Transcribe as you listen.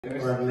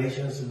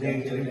Congratulations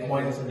today, 3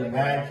 points in the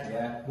bag.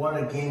 Yeah.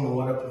 What a game and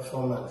what a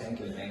performance.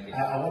 Thank you, thank you.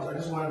 I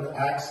just wanted to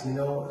ask,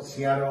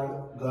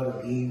 Seattle got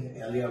a lead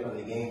earlier in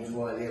the game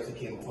before LAFC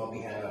came from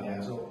behind.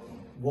 Yeah. So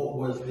what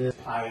was this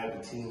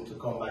inspired the team to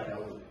come back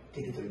and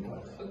take it 3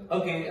 points?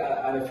 Okay,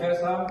 at the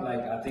first half,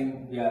 I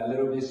think we are a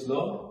little bit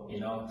slow,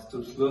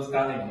 slow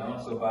starting,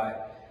 So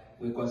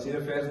we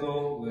consider first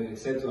goal, we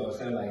said to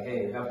ourselves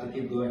hey, we have to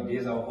keep going.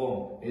 This is our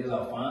home, this is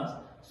our fans,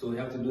 so we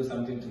have to do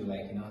something to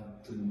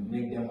to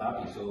make them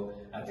happy. So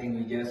I think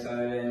we just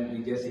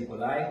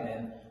equalized,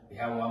 and we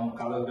have one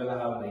Carlos Vela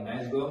have a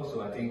nice goal. So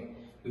I think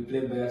we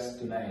play best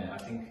tonight. I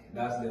think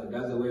that's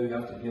the way we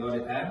have to play all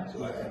the time.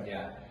 So I think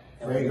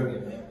very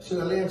good. So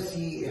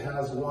LAFC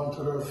has won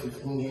total of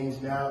 15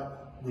 games now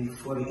with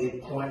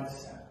 48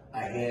 points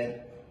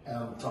ahead,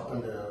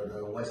 topping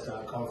the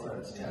Western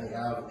Conference. And you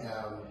have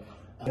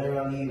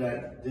generally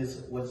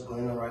what's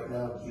going on right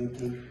now. Do you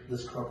think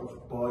this crop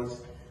of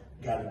boys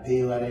got a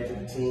big added to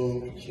the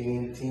team,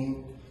 changing the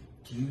team?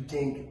 Do you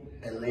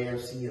think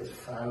LAFC has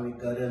finally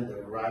gotten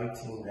the right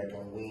team that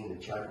can win the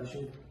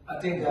championship? I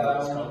think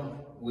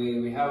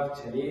we have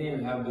Chelini,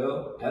 we have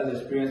Bill, that's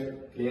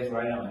experienced players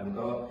right now,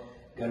 because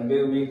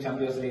Ghanaian win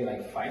Champions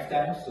League 5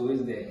 times, so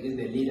he's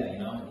the leader,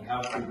 You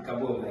have a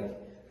couple of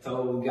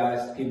tell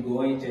guys keep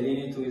going.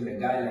 Chelini too is the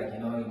guy he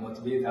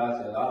motivates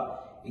us a lot.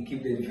 He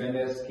keep the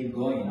defenders keep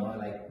going,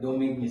 don't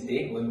make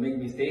mistake. When you make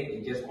mistake,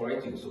 he just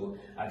correct you. So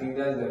I think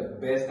that's the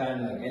best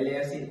time.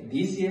 LAFC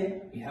this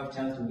year, we have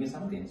chance to win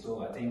something.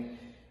 So I think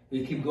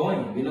we keep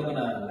going. We're not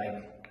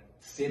gonna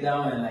sit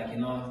down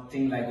and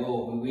think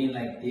oh, we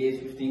win these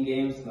 15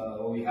 games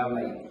or we have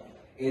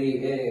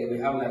 80, we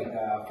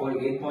have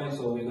 48 points,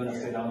 so we're gonna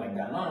sit down like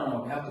that.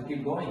 No, we have to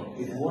keep going.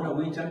 If we wanna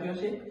win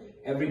championship,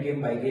 every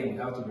game by game, we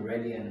have to be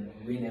ready and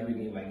win every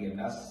game by game.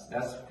 That's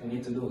what we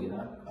need to do,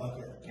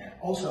 Okay. Yeah.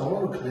 Also, I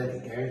want to clear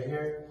the air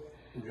here.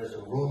 There's a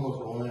rumor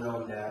going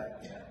on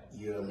that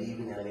you're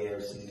leaving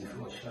LAFC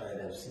for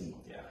China FC.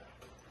 Yeah.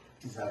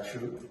 Is that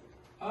true?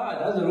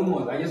 That's a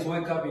rumor. I just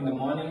wake up in the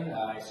morning.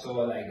 I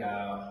saw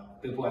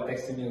people are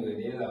texting me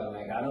with this. I was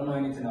I don't know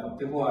anything about.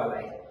 People are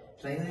hey,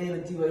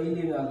 Latif, are you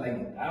leaving? I was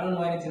I don't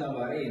know anything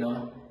about it.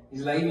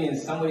 It's even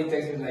somebody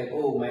texts me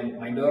oh,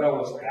 my daughter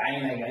was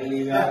crying I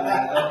leave.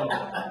 Oh,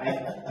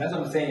 that's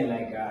what I'm saying.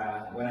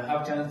 When I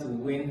have chance to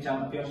win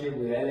championship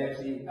with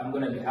LFC, I'm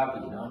gonna be happy,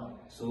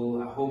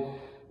 So I hope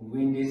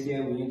we win this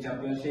year, we win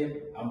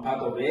championship. I'm part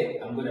of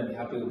it. I'm gonna be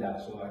happy with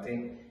that. So I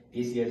think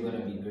this year is gonna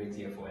be a great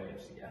year for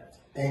LFC. Yeah.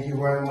 Thank you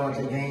very much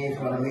again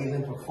for an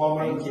amazing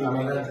performance. Thank you.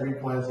 Another 3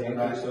 points. Thank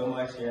you so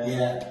much.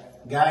 Yeah,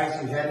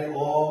 guys, you heard it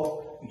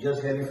all. You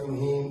just heard it from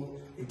him.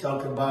 He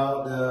talked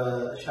about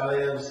the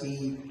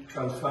LAFC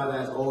transfer.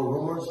 That's all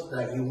rumors.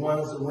 That he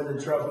wants to win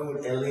the trophy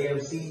with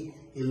LAFC.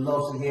 He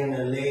loves to be in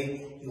LA.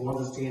 He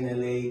wants to stay in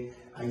LA.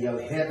 And you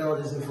have heard all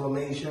this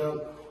information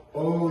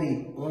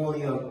only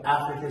on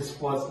African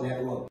Sports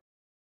Network.